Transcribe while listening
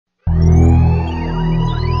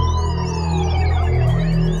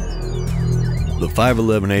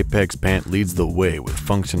511 Apex Pant leads the way with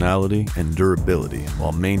functionality and durability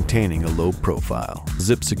while maintaining a low profile.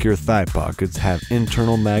 Zip-secure thigh pockets have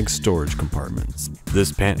internal mag storage compartments.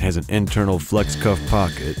 This pant has an internal flex cuff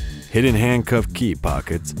pocket, hidden handcuff key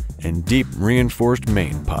pockets, and deep reinforced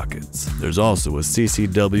main pockets. There's also a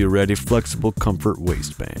CCW-ready flexible comfort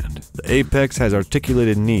waistband. The Apex has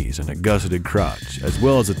articulated knees and a gusseted crotch, as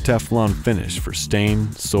well as a Teflon finish for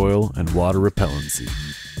stain, soil, and water repellency.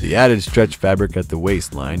 The added stretch fabric at the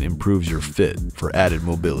waistline improves your fit for added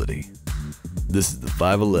mobility. This is the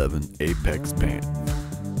 511 Apex Pant.